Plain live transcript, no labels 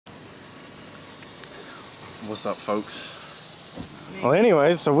What's up, folks? Well,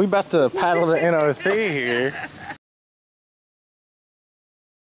 anyway, so we about to paddle the NOC here.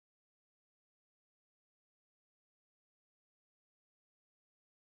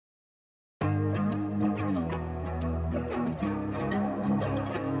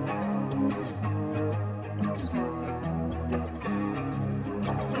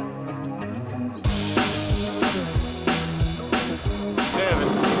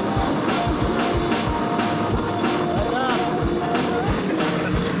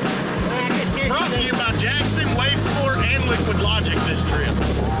 Logic this trip. On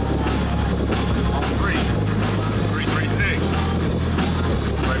 336.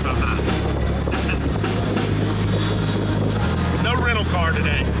 Right about that. No rental car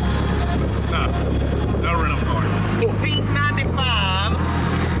today. No rental car.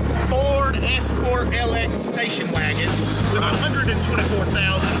 1895 Ford Escort LX station wagon with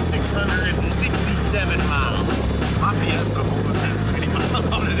 124,667 miles. My Fiesta almost has 20 miles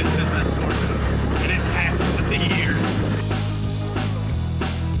on it. It says Escort. And it's half of the year.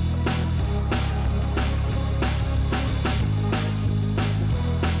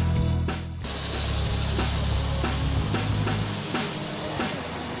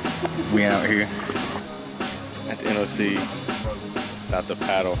 We out here at the NOC, about to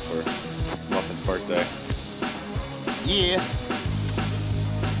paddle for Muffin's birthday. Yeah.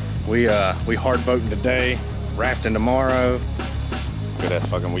 We hard boating today, rafting tomorrow. Good ass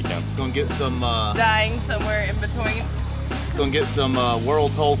fucking weekend. Gonna get some dying somewhere in between. Gonna get some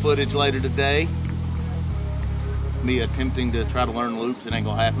World Toll footage later today. Me attempting to try to learn loops. It ain't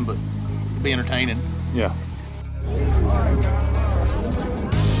gonna happen, but it'll be entertaining. Yeah.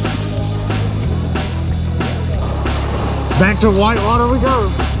 Back to Whitewater we go.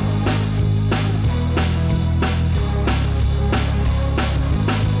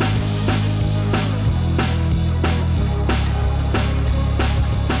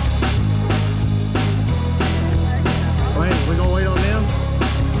 Wait, we gonna wait on them?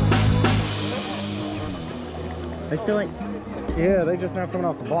 They still ain't. Yeah, they just now coming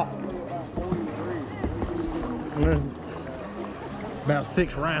off the block. And there's about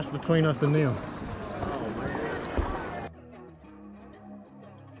 6 rafts between us and them.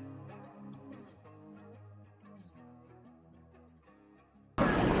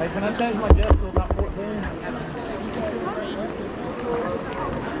 Hey, can I change my guess to about 14?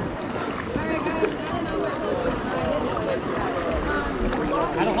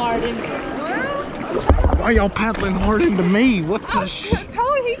 Paddle hard into me. Why y'all paddling hard into me? What the shit?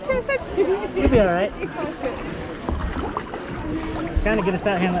 Told him he said You'll be alright. Trying to get us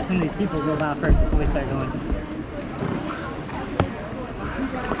out here and let some of these people go by first before we start going.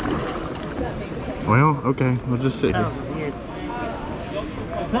 Well, okay, we'll just sit here. That was weird.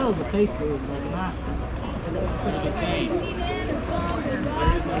 That was a face food, but not. It's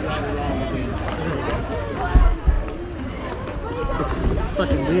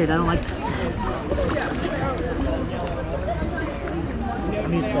fucking weird. I don't like.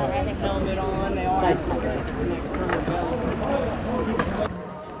 I'm used to helmet on. They all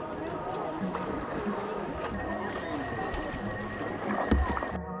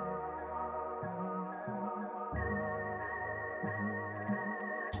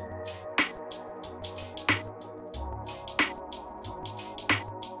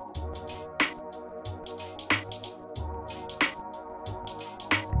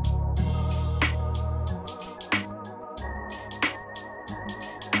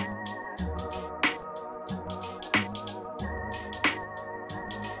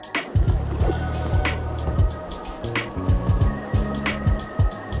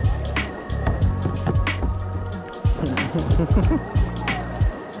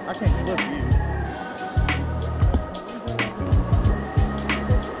I can't look you.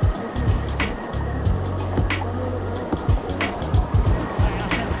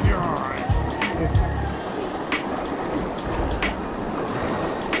 You're alright.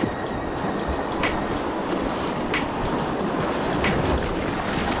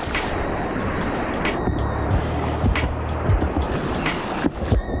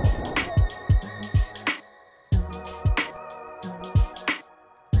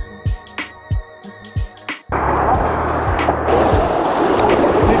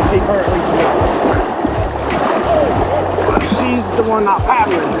 She's the one not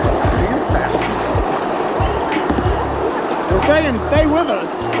paddling. We're saying stay with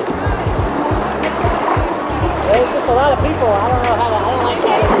us. There's just a lot of people. I don't know how to. I don't like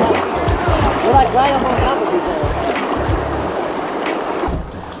that. We're like right up on top of each other.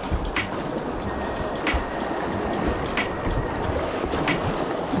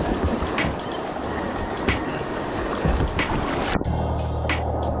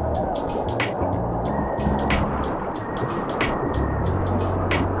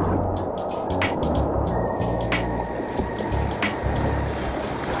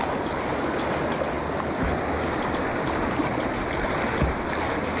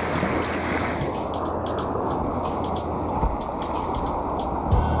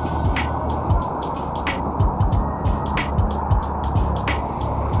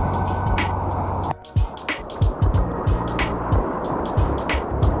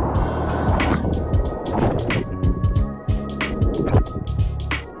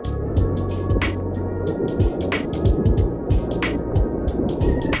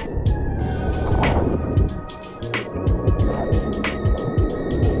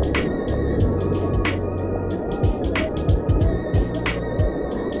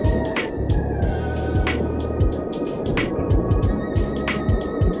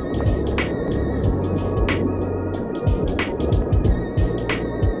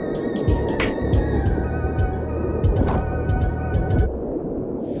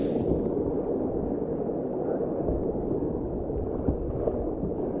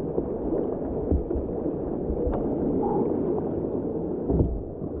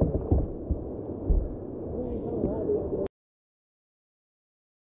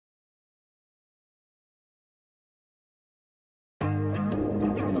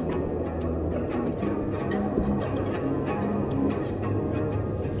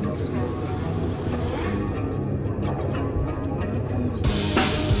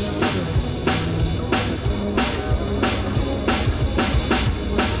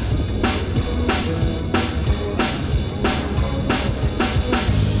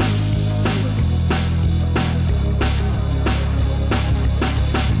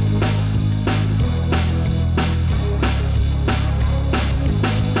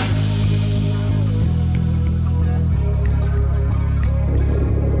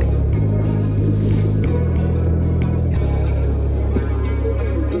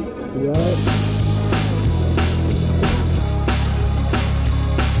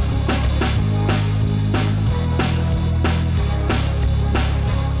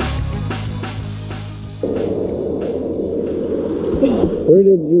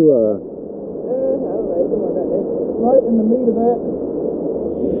 Where did you, I don't know, somewhere back there. Right in the meat of that.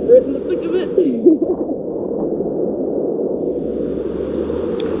 Right in the thick of it.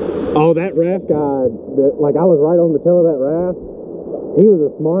 Oh, that raft guy, like I was right on the tail of that raft. He was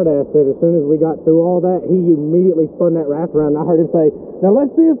a smart ass that as soon as we got through all that, he immediately spun that raft around and I heard him say, now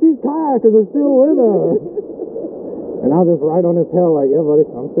let's see if these kayakers are still with us. And I was just right on his tail like, yeah buddy,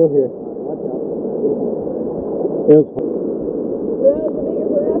 I'm still here. It was fun. That was the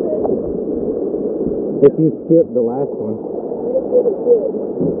biggest rapid. If you skip the last one.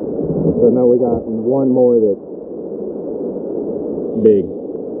 So now we got one more that's big.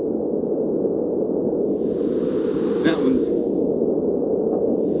 That one's.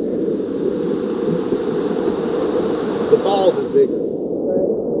 The falls is bigger.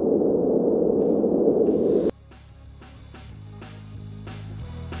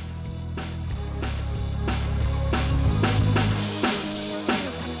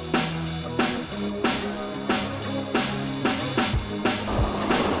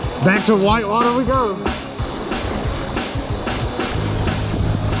 Back to whitewater we go.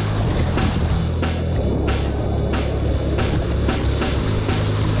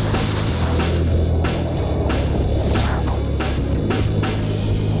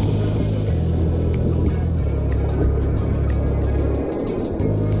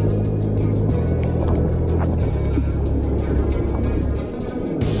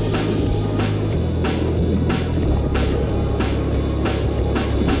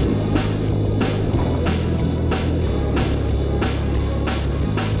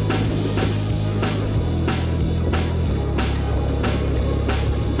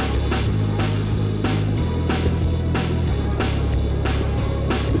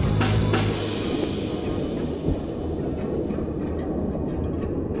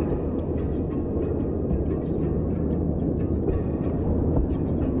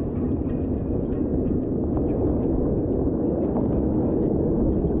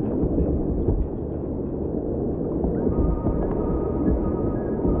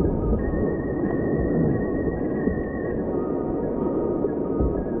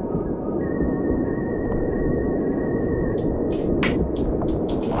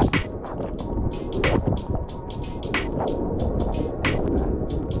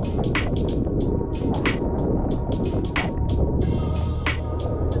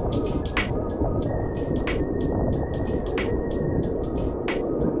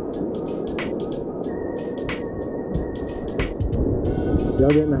 Y'all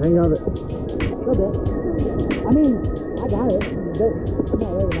getting the hang of it? A little bit. I mean, I got it, but I'm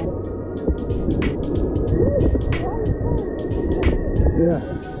not worried about it. Yeah.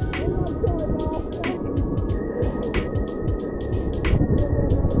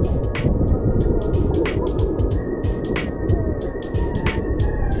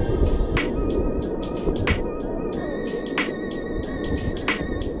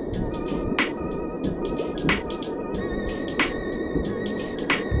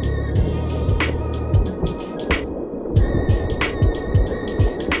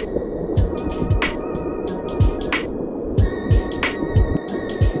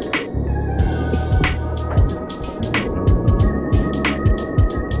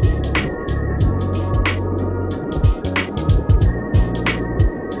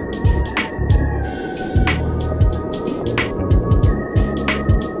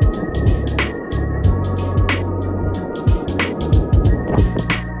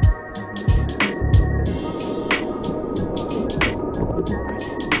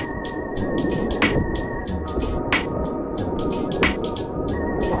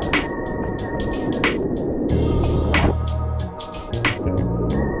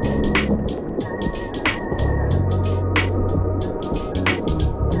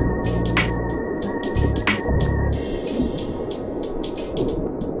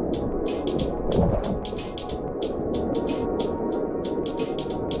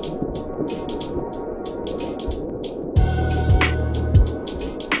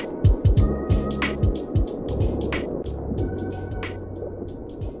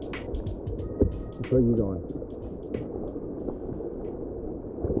 Where are you going?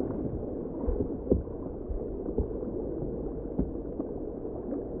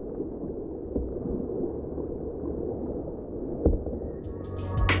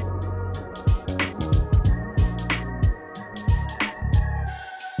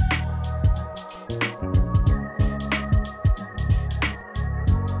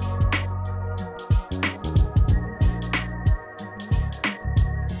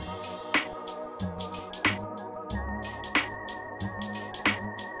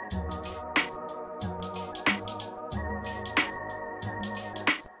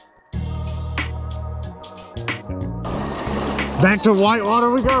 Back to whitewater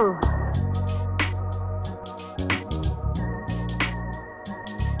we go.